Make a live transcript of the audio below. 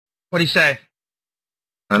What'd he say?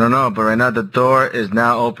 I don't know, but right now the door is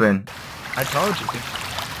now open. I told you.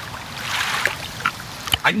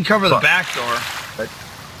 I can cover the back door, but...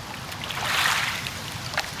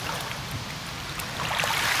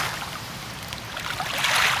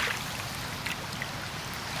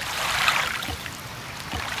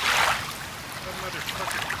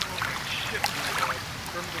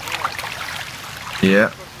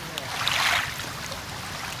 Yeah.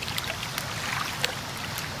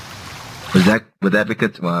 Would that be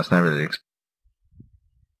good? Well, it's not really.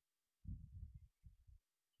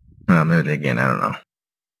 Well, maybe again, I don't know.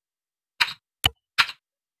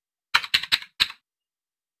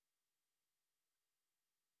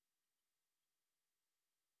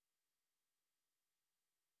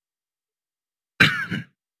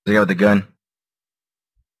 The guy with the gun.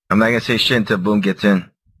 I'm not gonna say shit until Boom gets in.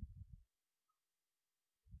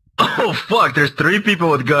 Oh fuck, there's 3 people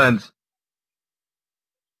with guns.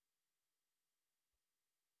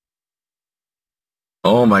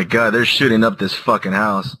 Oh my god, they're shooting up this fucking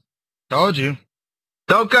house. Told you.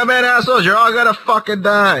 Don't come in, assholes, you're all gonna fucking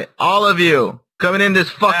die. All of you. Coming in this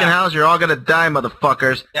fucking house, you're all gonna die,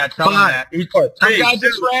 motherfuckers. Yeah, tell him that. Some guy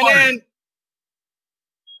just ran in.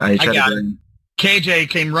 I got it. KJ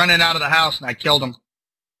came running out of the house and I killed him.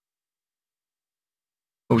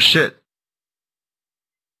 Oh shit.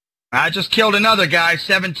 I just killed another guy,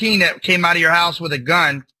 17, that came out of your house with a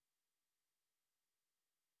gun.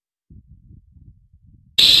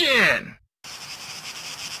 Shit!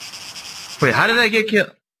 Wait, how did I get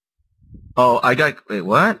killed? Oh, wait,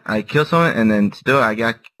 what? I killed someone and then still I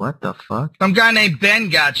got, what the fuck? Some guy named Ben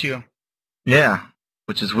got you. Yeah,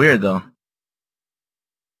 which is weird though.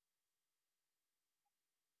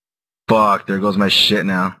 Fuck, there goes my shit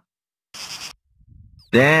now.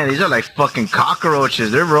 Damn, these are like fucking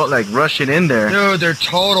cockroaches. They're like rushing in there. Dude, they're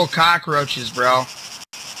total cockroaches, bro. Yep,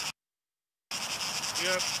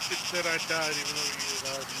 it said I died even though you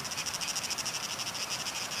died.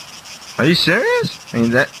 Are you serious? I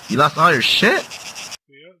mean, you lost all your shit?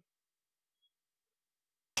 Yep.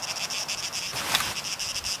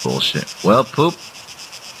 Bullshit. Well, Poop,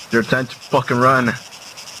 your time to fucking run.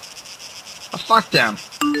 Oh, fuck them.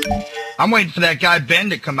 I'm waiting for that guy Ben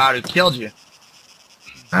to come out who killed you.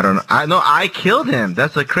 I don't know. I killed him.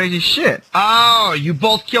 That's like crazy shit. Oh, you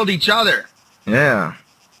both killed each other. Yeah.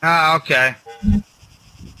 Ah, okay.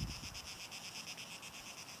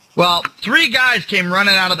 Well, 3 guys came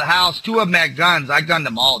running out of the house. 2 of them had guns. I gunned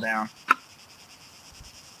them all down.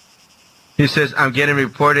 He says, I'm getting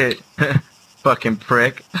reported. Fucking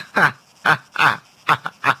prick.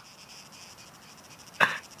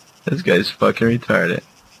 This guy's fucking retarded.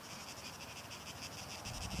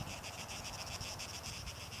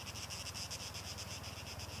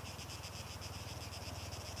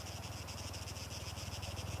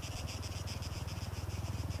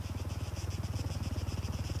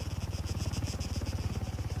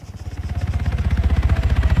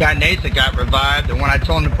 Guy Nathan got revived, and when I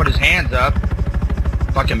told him to put his hands up,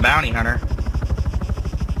 fucking bounty hunter.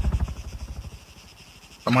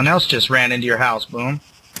 Someone else just ran into your house, Boom.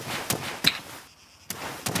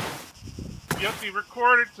 Yep, he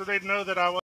recorded so they'd know that I was